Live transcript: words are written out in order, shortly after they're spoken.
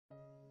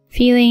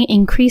Feeling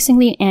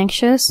increasingly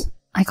anxious,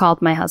 I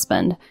called my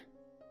husband.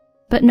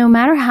 But no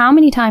matter how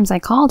many times I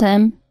called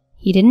him,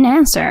 he didn't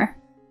answer.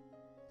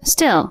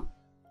 Still,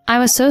 I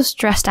was so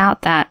stressed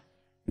out that,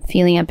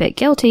 feeling a bit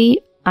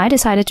guilty, I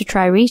decided to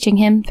try reaching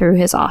him through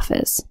his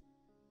office.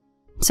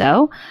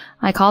 So,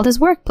 I called his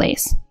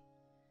workplace.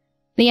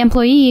 The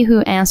employee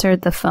who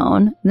answered the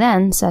phone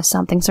then says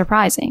something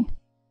surprising.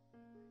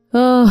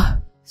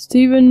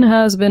 Stephen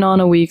has been on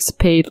a week's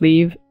paid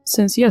leave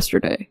since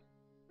yesterday.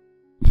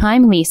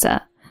 I'm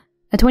Lisa,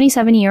 a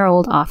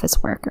 27-year-old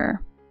office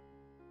worker.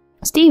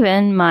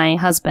 Stephen, my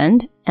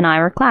husband, and I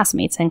were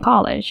classmates in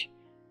college.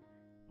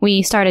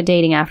 We started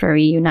dating after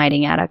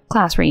reuniting at a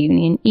class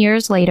reunion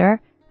years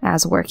later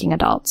as working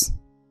adults.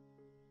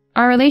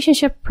 Our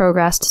relationship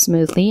progressed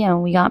smoothly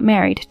and we got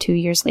married 2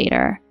 years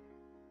later.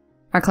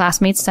 Our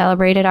classmates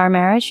celebrated our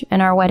marriage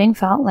and our wedding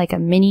felt like a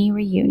mini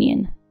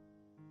reunion.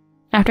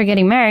 After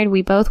getting married,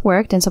 we both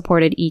worked and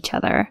supported each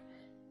other,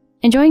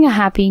 enjoying a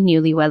happy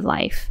newlywed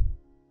life.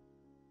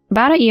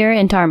 About a year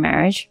into our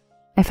marriage,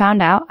 I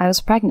found out I was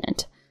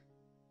pregnant.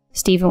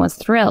 Stephen was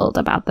thrilled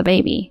about the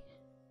baby,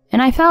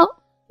 and I felt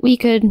we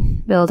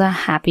could build a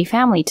happy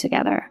family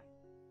together.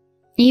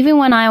 Even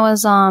when I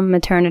was on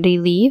maternity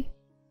leave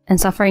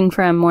and suffering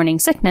from morning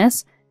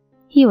sickness,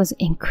 he was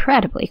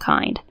incredibly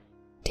kind,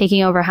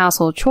 taking over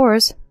household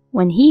chores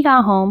when he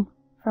got home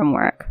from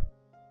work.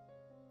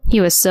 He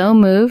was so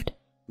moved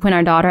when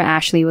our daughter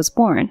Ashley was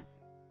born,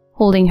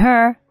 holding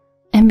her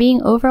and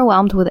being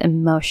overwhelmed with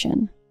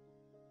emotion.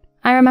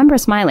 I remember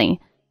smiling,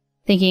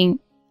 thinking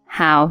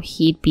how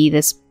he'd be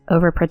this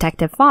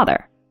overprotective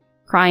father,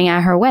 crying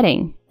at her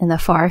wedding in the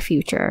far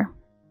future.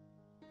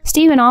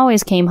 Stephen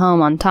always came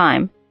home on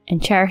time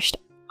and cherished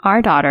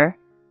our daughter,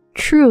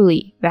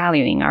 truly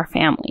valuing our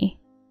family.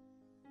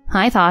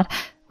 I thought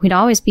we'd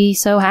always be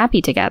so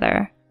happy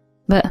together,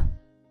 but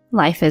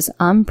life is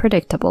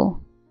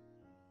unpredictable.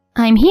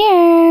 I'm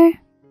here!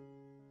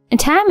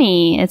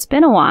 Tammy, it's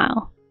been a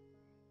while.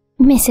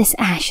 Mrs.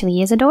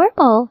 Ashley is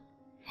adorable.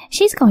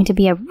 She's going to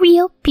be a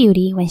real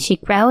beauty when she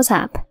grows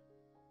up.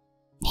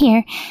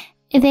 Here,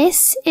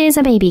 this is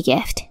a baby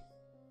gift.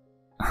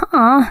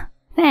 Aw,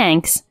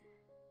 thanks.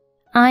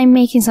 I'm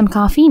making some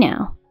coffee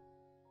now.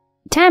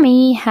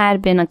 Tammy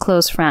had been a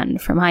close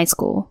friend from high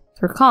school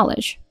through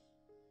college.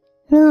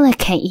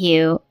 Look at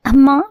you, a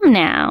mom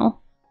now.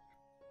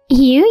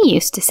 You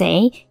used to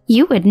say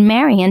you wouldn't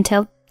marry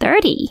until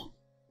 30.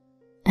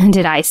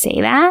 Did I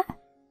say that?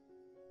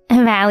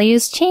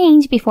 Values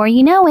change before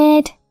you know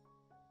it.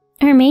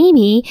 Or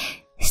maybe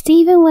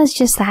Stephen was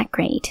just that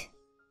great.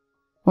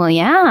 Well,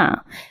 yeah,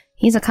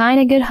 he's a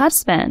kind of good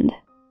husband.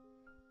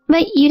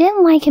 But you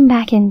didn't like him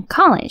back in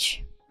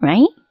college,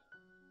 right?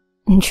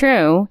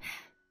 True.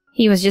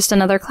 He was just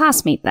another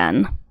classmate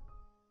then.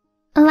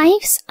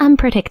 Life's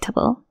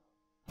unpredictable,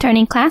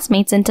 turning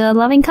classmates into a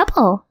loving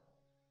couple.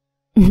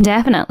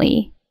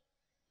 Definitely.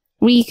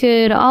 We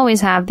could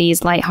always have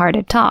these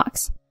lighthearted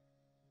talks.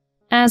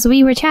 As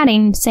we were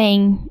chatting,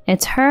 saying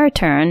it's her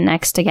turn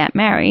next to get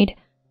married,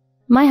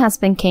 my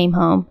husband came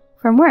home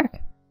from work.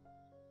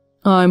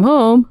 I'm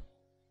home.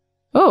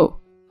 Oh,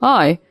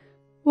 hi.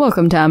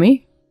 Welcome,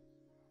 Tammy.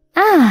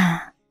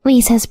 Ah,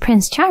 Lisa's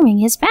Prince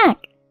Charming is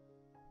back.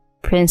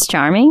 Prince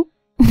Charming?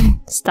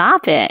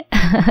 Stop it.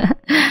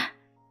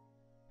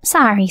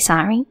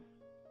 Sorry.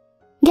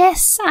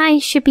 Guess I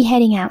should be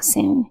heading out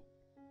soon.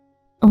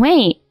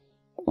 Wait,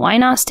 why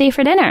not stay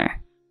for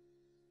dinner?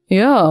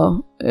 Yeah,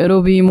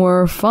 it'll be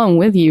more fun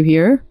with you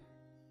here.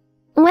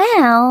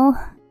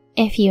 Well,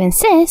 if you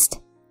insist.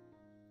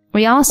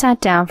 We all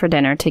sat down for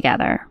dinner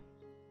together.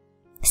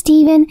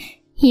 Stephen,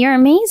 you're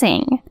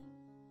amazing.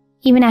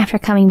 Even after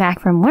coming back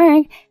from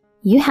work,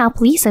 you help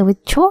Lisa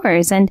with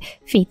chores and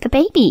feed the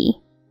baby.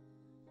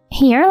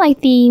 You're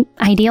like the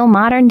ideal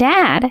modern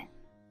dad.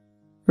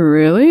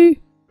 Really?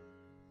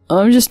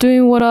 I'm just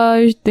doing what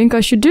I think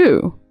I should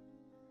do.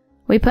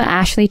 We put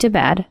Ashley to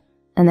bed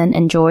and then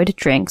enjoyed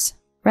drinks,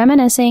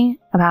 reminiscing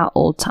about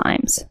old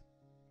times.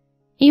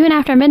 Even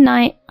after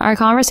midnight, our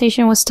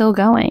conversation was still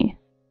going,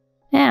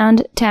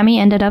 and Tammy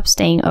ended up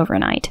staying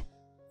overnight,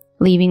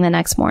 leaving the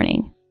next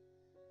morning.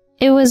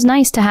 It was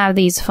nice to have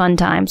these fun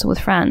times with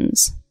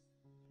friends.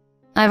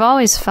 I've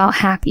always felt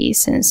happy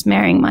since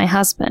marrying my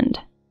husband.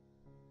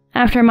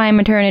 After my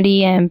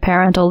maternity and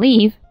parental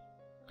leave,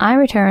 I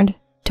returned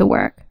to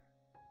work.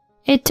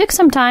 It took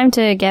some time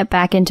to get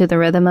back into the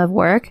rhythm of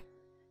work,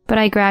 but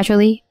I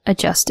gradually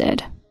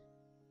adjusted.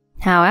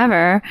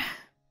 However,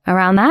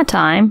 around that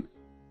time,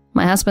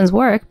 my husband's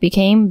work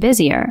became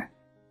busier,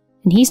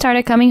 and he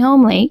started coming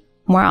home late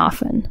more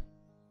often.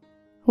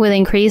 With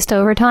increased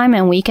overtime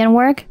and weekend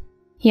work,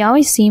 he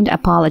always seemed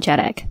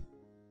apologetic.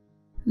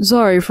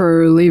 Sorry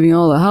for leaving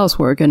all the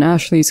housework and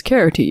Ashley's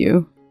care to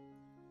you.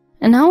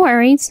 No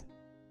worries.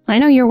 I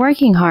know you're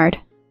working hard.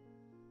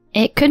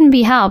 It couldn't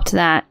be helped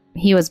that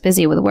he was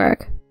busy with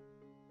work.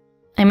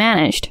 I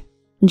managed,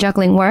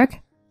 juggling work,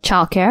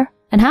 childcare,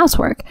 and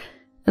housework,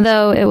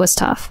 though it was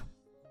tough.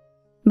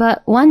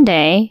 But one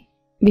day,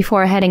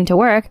 before heading to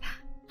work,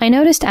 I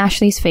noticed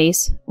Ashley's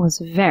face was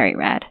very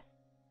red.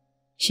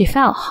 She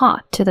felt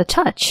hot to the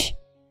touch.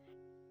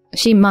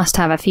 She must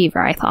have a fever,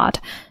 I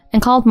thought,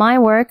 and called my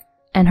work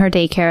and her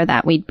daycare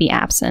that we'd be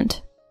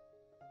absent.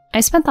 I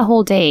spent the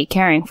whole day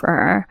caring for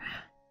her,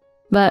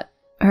 but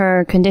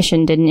her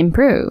condition didn't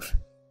improve,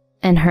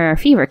 and her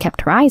fever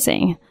kept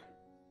rising.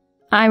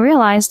 I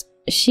realized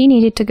she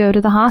needed to go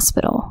to the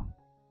hospital.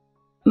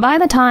 By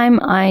the time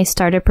I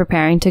started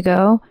preparing to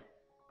go,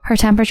 her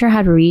temperature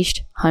had reached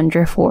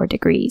 104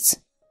 degrees.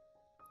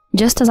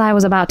 Just as I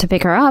was about to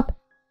pick her up,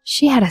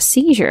 she had a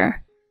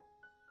seizure.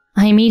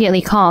 I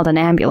immediately called an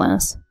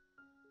ambulance.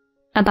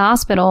 At the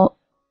hospital,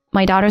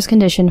 my daughter's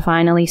condition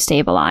finally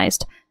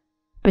stabilized,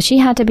 but she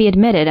had to be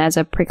admitted as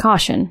a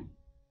precaution.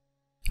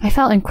 I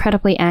felt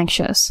incredibly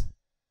anxious.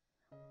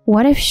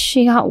 What if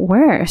she got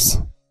worse?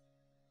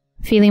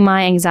 Feeling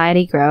my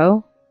anxiety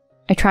grow,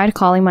 I tried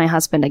calling my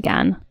husband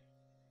again.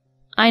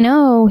 I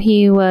know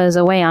he was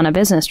away on a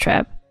business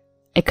trip.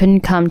 I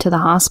couldn't come to the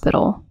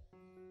hospital.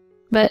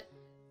 But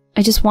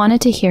I just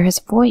wanted to hear his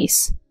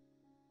voice.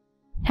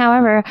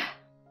 However,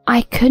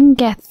 I couldn't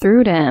get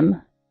through to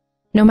him,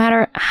 no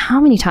matter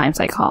how many times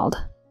I called.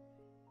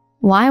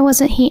 Why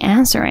wasn't he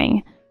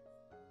answering?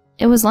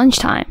 It was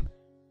lunchtime,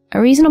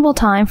 a reasonable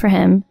time for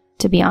him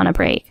to be on a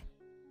break.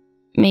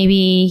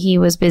 Maybe he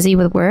was busy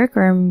with work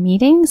or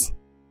meetings?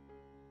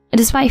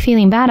 Despite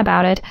feeling bad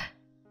about it,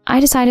 I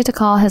decided to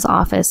call his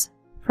office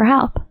for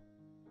help.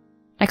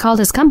 I called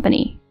his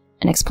company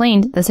and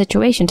explained the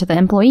situation to the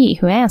employee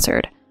who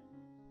answered,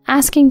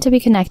 asking to be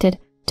connected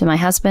to my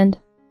husband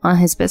on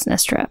his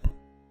business trip.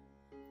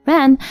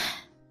 Then,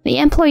 the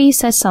employee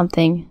said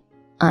something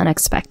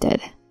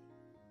unexpected.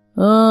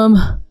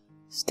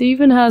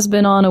 Stephen has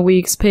been on a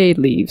week's paid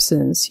leave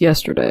since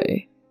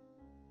yesterday.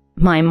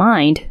 My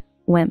mind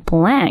went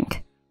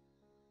blank.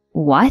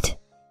 What?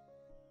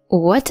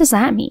 What does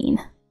that mean?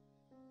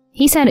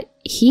 He said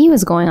he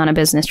was going on a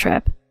business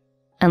trip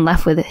and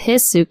left with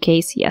his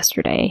suitcase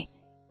yesterday.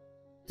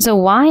 So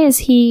why is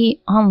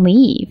he on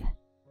leave?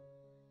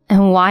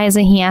 And why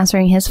isn't he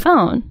answering his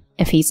phone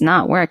if he's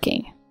not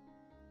working?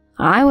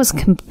 I was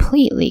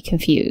completely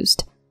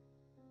confused.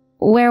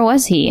 Where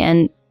was he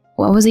and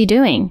what was he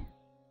doing?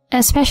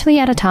 Especially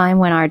at a time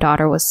when our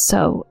daughter was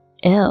so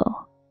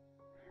ill.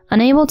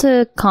 Unable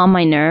to calm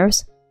my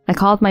nerves, I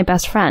called my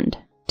best friend,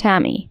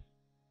 Tammy.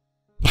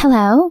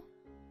 Hello?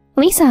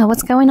 Lisa,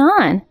 what's going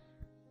on?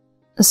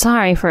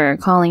 Sorry for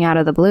calling out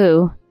of the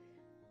blue.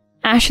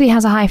 Ashley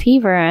has a high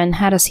fever and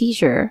had a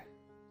seizure,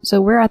 so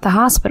we're at the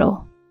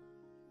hospital.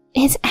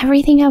 Is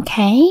everything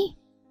okay?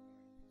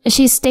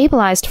 She's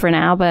stabilized for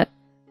now, but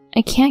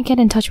I can't get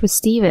in touch with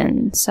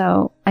Steven,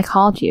 so I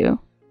called you.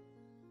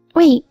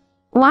 Wait,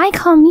 why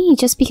call me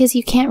just because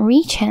you can't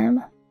reach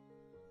him?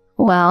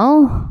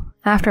 Well,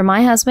 after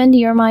my husband,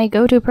 you're my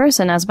go-to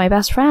person as my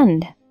best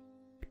friend.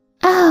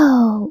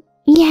 Oh,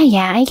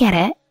 yeah, I get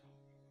it.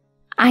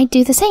 I'd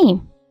do the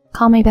same.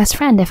 Call my best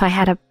friend if I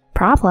had a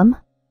problem.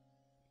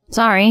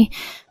 Sorry,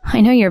 I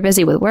know you're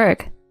busy with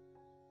work.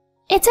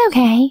 It's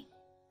okay.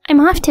 I'm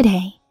off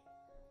today.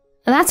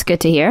 That's good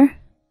to hear.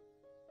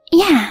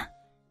 Yeah.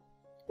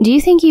 Do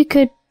you think you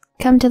could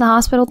come to the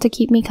hospital to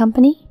keep me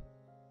company?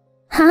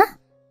 Huh?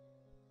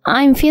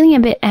 I'm feeling a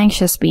bit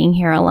anxious being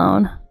here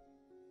alone.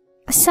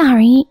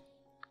 Sorry,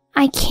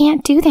 I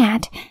can't do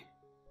that.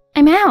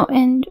 I'm out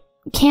and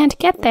can't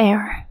get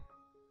there.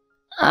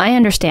 I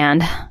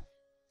understand.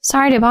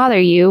 Sorry to bother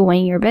you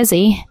when you're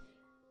busy.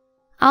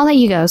 I'll let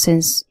you go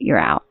since you're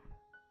out.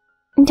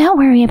 Don't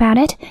worry about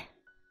it.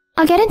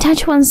 I'll get in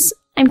touch once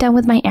I'm done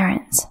with my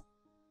errands.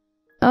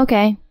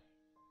 Okay.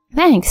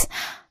 Thanks.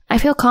 I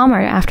feel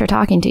calmer after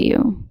talking to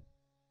you.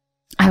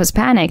 I was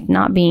panicked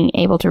not being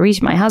able to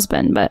reach my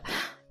husband, but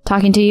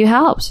talking to you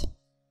helped.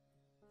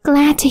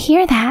 Glad to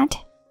hear that.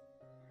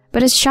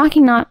 But it's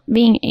shocking not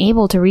being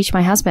able to reach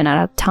my husband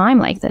at a time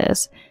like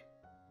this.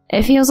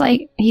 It feels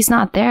like he's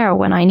not there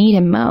when I need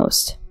him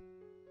most.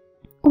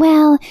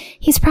 Well,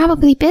 he's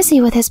probably busy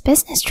with his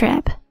business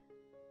trip.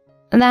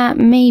 That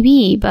may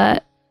be,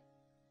 but...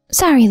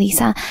 Sorry,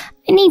 Lisa.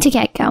 I need to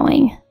get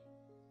going.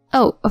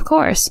 Oh, of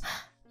course.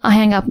 I'll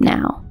hang up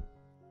now.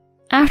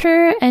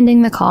 After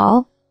ending the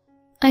call,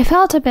 I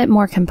felt a bit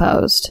more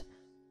composed.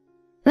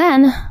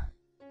 Then,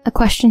 a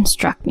question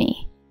struck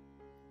me.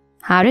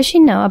 How does she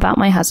know about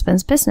my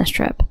husband's business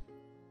trip?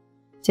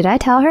 Did I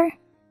tell her?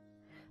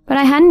 But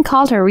I hadn't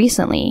called her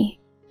recently,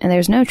 and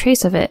there's no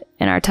trace of it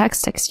in our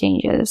text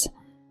exchanges.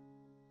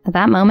 At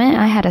that moment,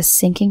 I had a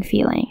sinking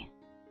feeling.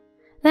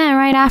 Then,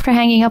 right after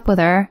hanging up with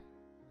her,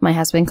 my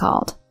husband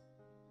called.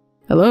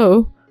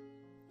 Hello?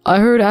 I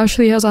heard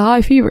Ashley has a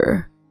high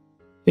fever.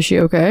 Is she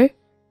okay?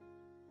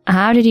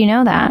 How did you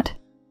know that?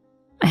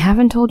 I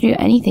haven't told you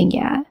anything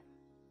yet.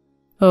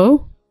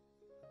 Oh?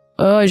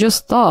 I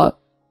just thought,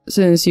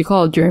 since you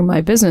called during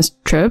my business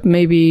trip,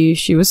 maybe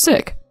she was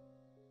sick.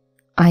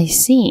 I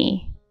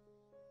see.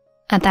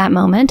 At that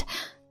moment,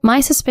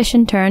 my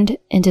suspicion turned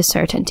into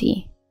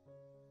certainty.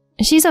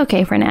 She's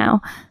okay for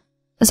now.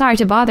 Sorry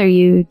to bother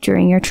you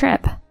during your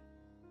trip.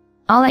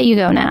 I'll let you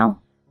go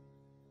now.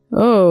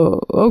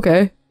 Oh,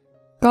 okay.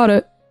 Got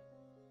it.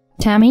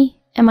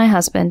 Tammy, and my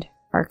husband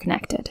are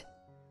connected.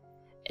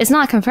 It's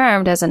not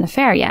confirmed as an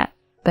affair yet,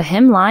 but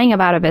him lying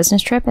about a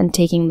business trip and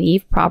taking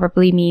leave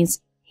probably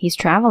means he's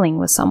traveling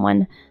with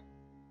someone.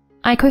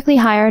 I quickly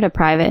hired a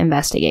private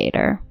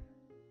investigator.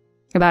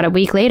 About a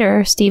week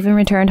later, Stephen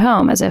returned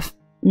home as if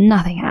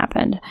nothing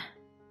happened.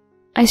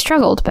 I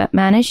struggled but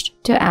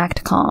managed to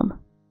act calm.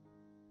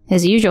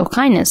 His usual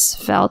kindness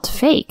felt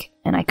fake,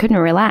 and I couldn't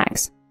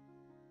relax.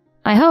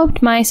 I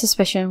hoped my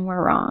suspicions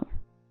were wrong.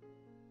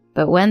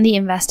 But when the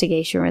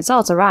investigation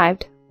results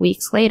arrived,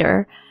 weeks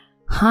later,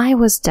 I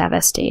was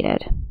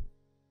devastated.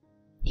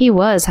 He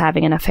was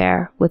having an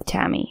affair with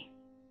Tammy.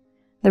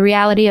 The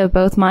reality of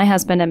both my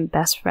husband and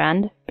best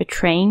friend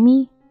betraying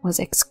me was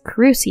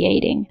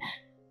excruciating.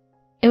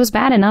 It was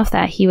bad enough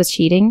that he was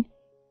cheating,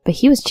 but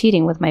he was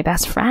cheating with my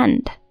best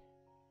friend.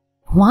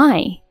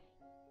 Why?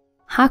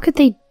 How could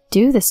they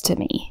do this to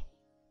me?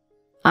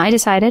 I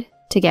decided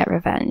to get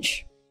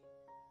revenge.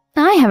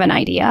 I have an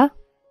idea.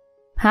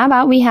 How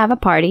about we have a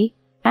party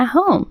at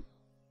home?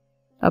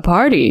 A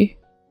party?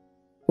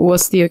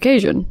 What's the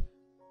occasion?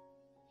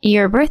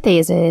 Your birthday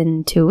is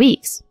in 2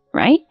 weeks,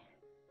 right?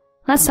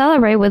 Let's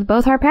celebrate with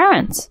both our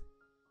parents.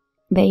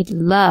 They'd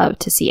love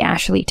to see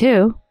Ashley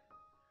too.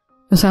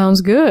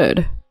 Sounds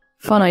good.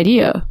 Fun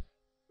idea.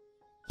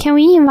 Can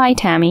we invite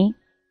Tammy?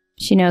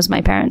 She knows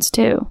my parents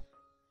too.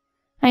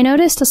 I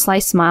noticed a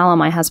slight smile on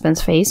my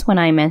husband's face when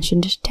I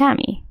mentioned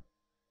Tammy.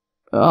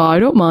 I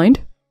don't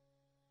mind.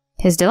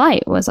 His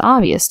delight was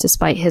obvious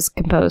despite his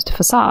composed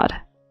facade.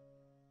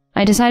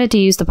 I decided to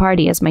use the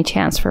party as my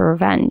chance for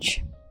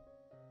revenge.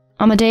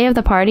 On the day of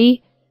the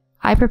party,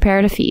 I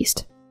prepared a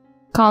feast,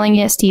 calling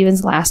it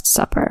Stephen's Last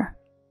Supper.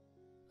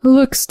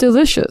 Looks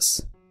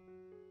delicious.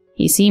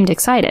 He seemed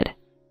excited.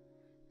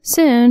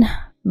 Soon,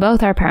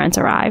 both our parents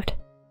arrived,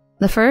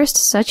 the first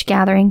such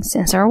gathering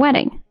since our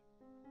wedding.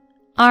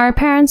 Our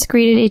parents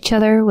greeted each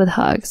other with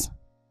hugs.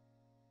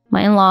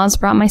 My in-laws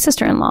brought my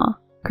sister-in-law,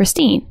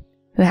 Christine,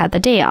 who had the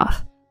day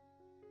off.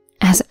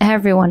 As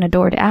everyone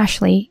adored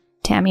Ashley,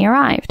 Tammy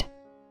arrived.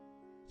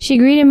 She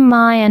greeted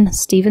my and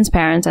Stephen's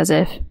parents as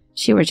if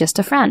she were just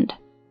a friend.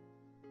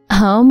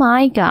 Oh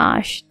my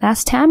gosh,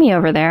 that's Tammy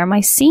over there,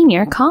 my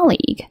senior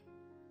colleague.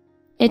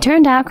 It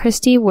turned out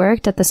Christy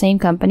worked at the same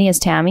company as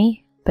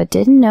Tammy, but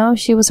didn't know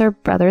she was her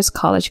brother's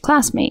college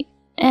classmate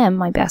and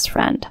my best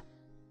friend.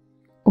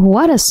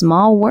 What a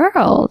small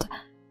world!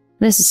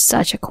 This is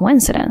such a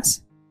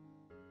coincidence.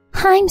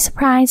 I'm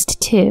surprised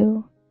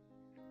too.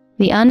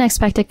 The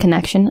unexpected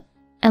connection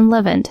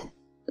enlivened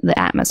the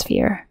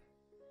atmosphere.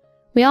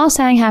 We all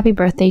sang happy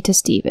birthday to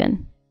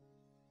Stephen.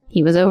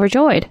 He was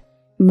overjoyed,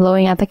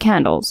 blowing out the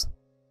candles.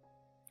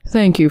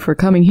 Thank you for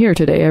coming here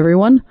today,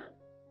 everyone.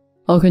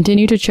 I'll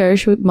continue to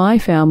cherish with my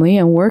family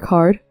and work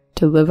hard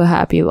to live a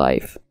happy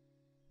life.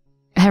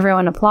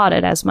 Everyone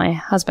applauded as my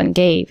husband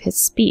gave his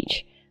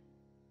speech.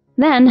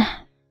 Then,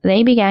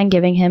 they began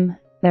giving him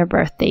their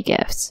birthday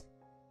gifts.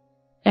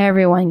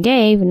 Everyone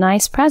gave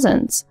nice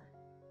presents,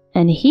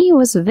 and he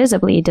was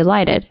visibly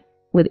delighted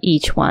with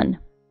each one.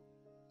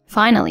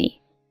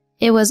 Finally,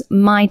 it was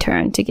my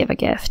turn to give a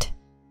gift.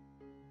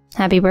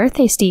 Happy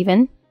birthday,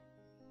 Stephen.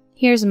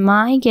 Here's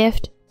my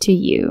gift to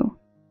you.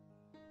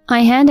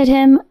 I handed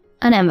him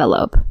an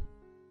envelope.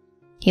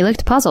 He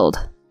looked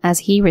puzzled as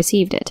he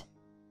received it.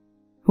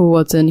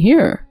 What's in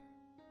here?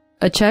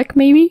 A check,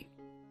 maybe?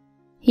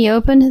 He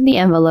opened the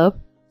envelope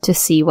to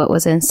see what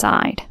was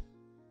inside.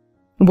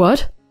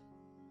 What?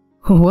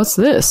 What's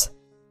this?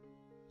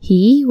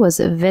 He was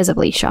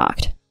visibly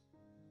shocked.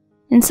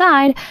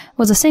 Inside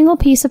was a single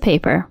piece of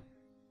paper.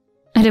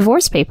 A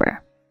divorce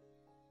paper.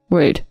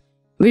 Wait,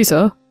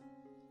 Lisa,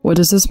 what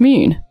does this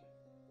mean?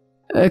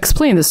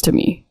 Explain this to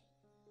me.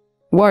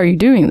 Why are you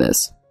doing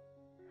this?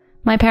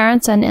 My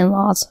parents and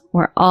in-laws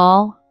were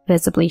all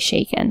visibly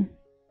shaken.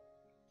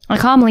 I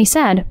calmly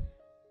said,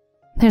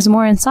 "There's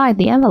more inside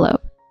the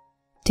envelope.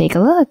 Take a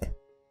look."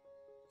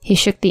 He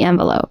shook the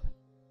envelope,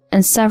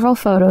 and several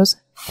photos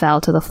fell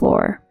to the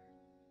floor.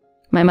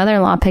 My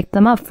mother-in-law picked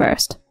them up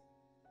first.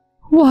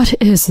 What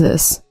is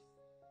this?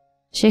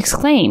 She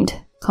exclaimed,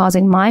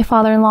 causing my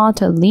father-in-law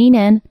to lean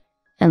in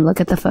and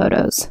look at the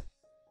photos.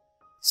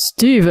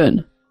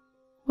 Stephen,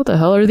 what the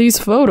hell are these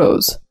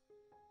photos?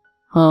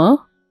 Huh?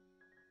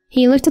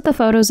 He looked at the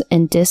photos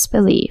in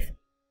disbelief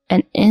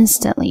and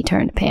instantly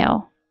turned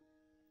pale.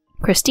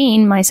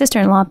 Christine, my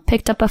sister-in-law,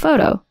 picked up a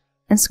photo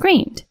and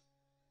screamed.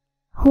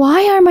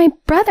 "Why are my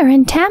brother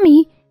and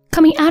Tammy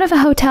coming out of a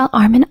hotel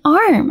arm in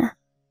arm?"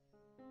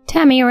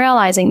 Tammy,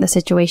 realizing the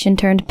situation,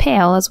 turned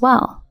pale as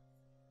well.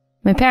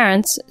 My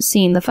parents,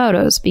 seeing the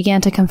photos,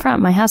 began to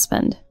confront my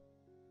husband.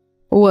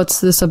 What's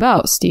this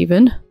about,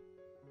 Stephen?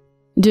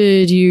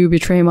 Did you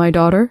betray my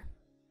daughter?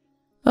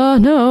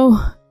 No,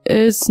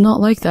 it's not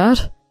like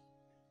that.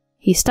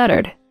 He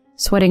stuttered,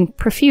 sweating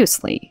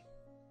profusely.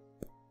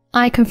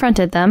 I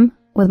confronted them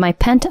with my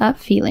pent-up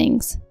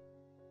feelings.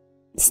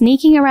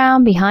 Sneaking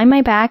around behind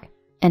my back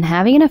and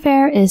having an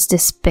affair is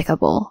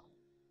despicable.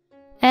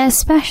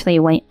 Especially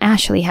when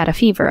Ashley had a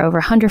fever over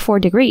 104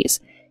 degrees.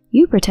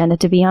 You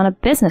pretended to be on a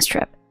business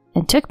trip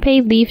and took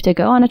paid leave to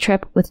go on a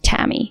trip with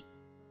Tammy.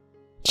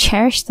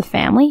 Cherish the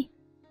family?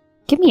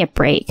 Give me a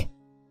break.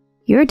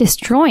 You're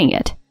destroying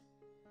it.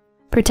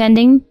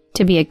 Pretending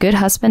to be a good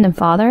husband and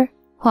father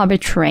while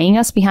betraying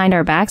us behind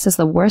our backs is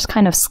the worst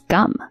kind of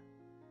scum.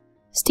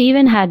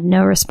 Stephen had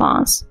no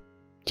response,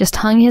 just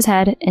hung his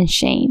head in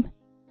shame.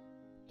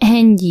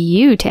 And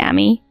you,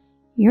 Tammy,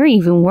 you're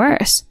even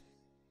worse.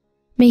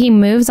 Making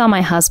moves on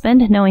my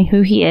husband, knowing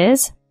who he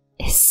is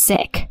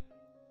sick.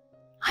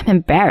 I'm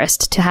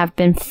embarrassed to have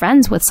been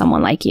friends with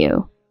someone like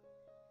you.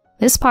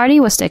 This party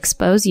was to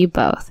expose you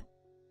both.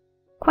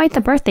 Quite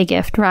the birthday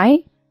gift,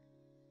 right?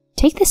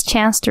 Take this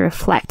chance to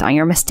reflect on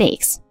your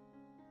mistakes.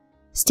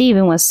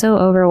 Stephen was so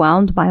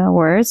overwhelmed by my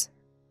words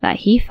that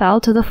he fell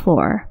to the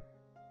floor.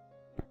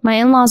 My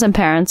in-laws and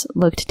parents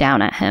looked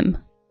down at him.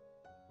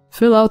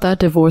 Fill out that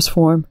divorce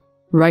form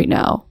right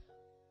now.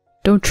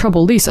 Don't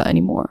trouble Lisa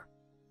anymore.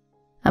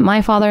 At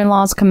my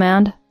father-in-law's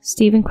command,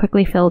 Stephen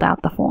quickly filled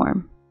out the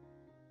form.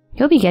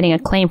 He'll be getting a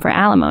claim for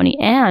alimony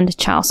and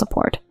child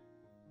support.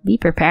 Be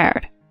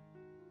prepared.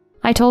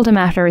 I told him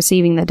after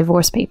receiving the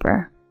divorce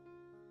paper.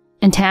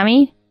 And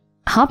Tammy,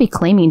 I'll be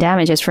claiming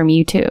damages from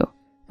you too,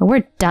 and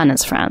we're done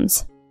as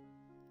friends.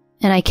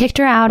 And I kicked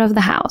her out of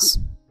the house.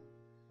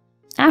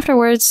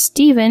 Afterwards,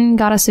 Stephen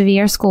got a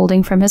severe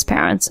scolding from his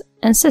parents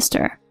and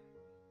sister.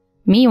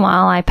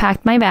 Meanwhile, I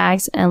packed my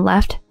bags and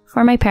left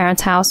for my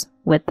parents' house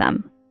with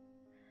them.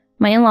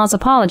 My in-laws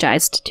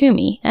apologized to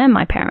me and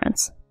my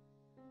parents.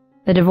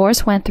 The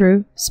divorce went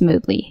through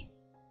smoothly.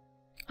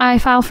 I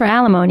filed for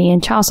alimony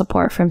and child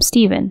support from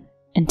Stephen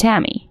and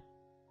Tammy.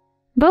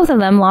 Both of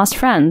them lost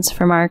friends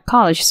from our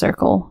college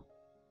circle.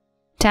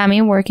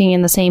 Tammy, working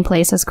in the same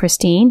place as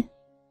Christine,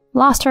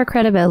 lost her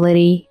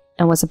credibility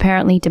and was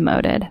apparently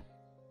demoted.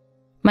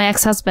 My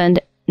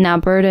ex-husband, now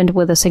burdened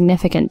with a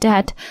significant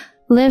debt,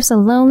 lives a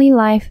lonely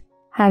life,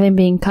 having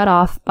been cut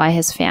off by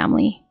his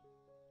family.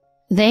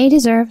 They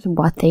deserved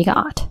what they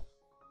got.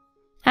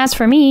 As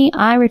for me,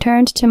 I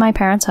returned to my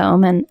parents'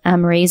 home and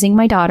am raising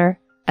my daughter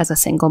as a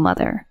single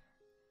mother.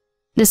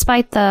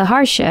 Despite the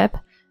hardship,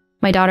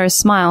 my daughter's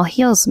smile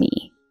heals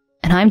me,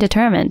 and I'm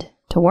determined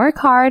to work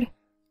hard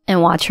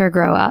and watch her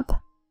grow up.